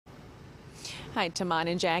Hi, Taman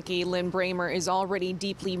and Jackie. Lin Brehmer is already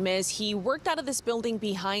deeply missed. He worked out of this building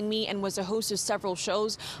behind me and was a host of several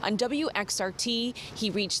shows on WXRT. He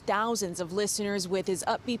reached thousands of listeners with his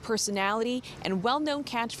upbeat personality and well-known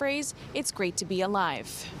catchphrase, "It's great to be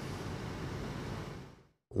alive."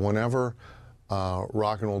 Whenever a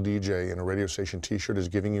rock and roll DJ in a radio station t-shirt is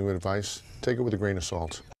giving you advice, take it with a grain of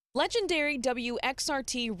salt. Legendary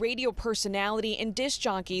WXRT radio personality and disc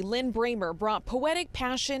jockey Lin Brehmer brought poetic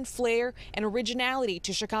passion, flair, and originality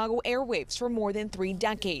to Chicago airwaves for more than 3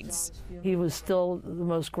 decades. He was still the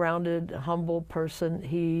most grounded, humble person.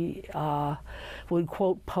 He would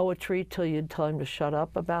quote poetry till you'd tell him to shut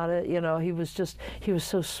up about it. You know, he was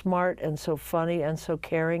so smart and so funny and so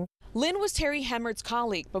caring. Lin was Terry Hemmert's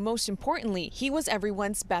colleague, but most importantly, he was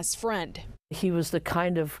everyone's best friend. He was the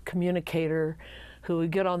kind of communicator who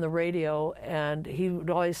would get on the radio and he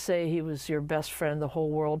would always say he was your best friend in the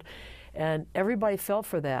whole world. And everybody fell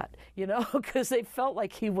for that, you know, because they felt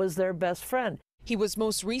like he was their best friend. He was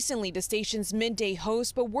most recently the station's midday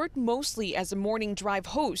host, but worked mostly as a morning drive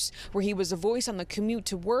host, where he was a voice on the commute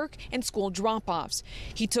to work and school drop-offs.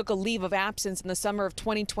 He took a leave of absence in the summer of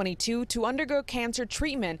 2022 to undergo cancer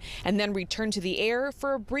treatment and then returned to the air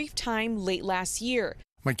for a brief time late last year.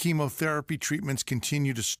 My chemotherapy treatments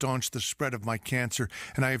continue to staunch the spread of my cancer,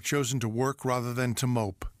 and I have chosen to work rather than to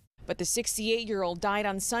mope. But the 68-year-old died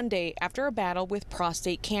on Sunday after a battle with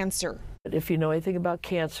prostate cancer. If you know anything about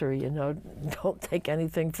cancer, you know, don't take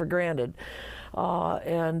anything for granted.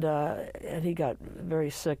 And he got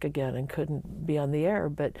very sick again and couldn't be on the air.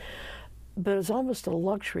 But it was almost a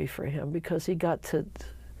luxury for him because he got to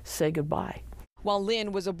say goodbye. While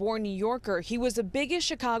Lin was a born New Yorker, he was the biggest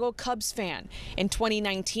Chicago Cubs fan. In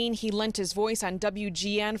 2019, he lent his voice on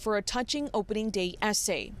WGN for a touching opening day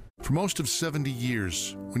essay. For most of 70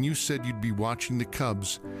 years, when you said you'd be watching the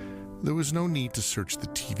Cubs, there was no need to search the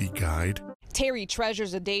TV guide. Terry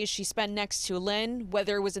treasures the days she spent next to Lin,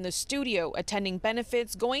 whether it was in the studio, attending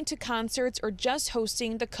benefits, going to concerts, or just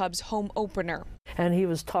hosting the Cubs home opener. And he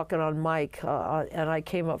was talking on mic, and I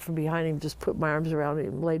came up from behind him, just put my arms around him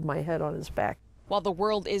and laid my head on his back. While the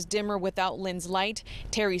world is dimmer without Lin's light,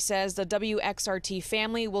 Terry says the WXRT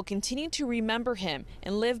family will continue to remember him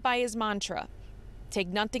and live by his mantra. Take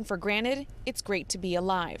nothing for granted. It's great to be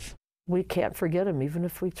alive. We can't forget him, even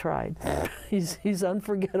if we tried. He's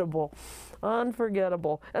unforgettable,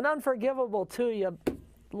 unforgettable, and unforgivable too. You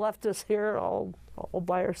left us here all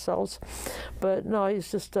by ourselves, but no,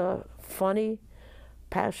 he's just funny,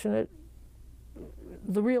 passionate,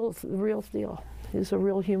 the real deal. He's a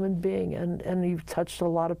real human being, and he touched a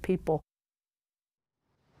lot of people.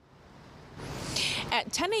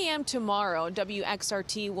 At 10 a.m. tomorrow,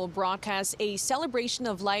 WXRT will broadcast a celebration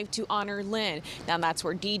of life to honor Lin. Now, that's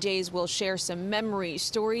where DJs will share some memories,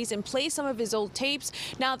 stories, and play some of his old tapes.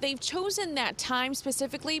 Now, they've chosen that time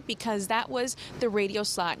specifically because that was the radio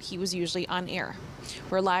slot he was usually on air.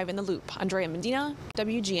 We're live in the loop. Andrea, Medina,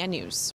 WGN News.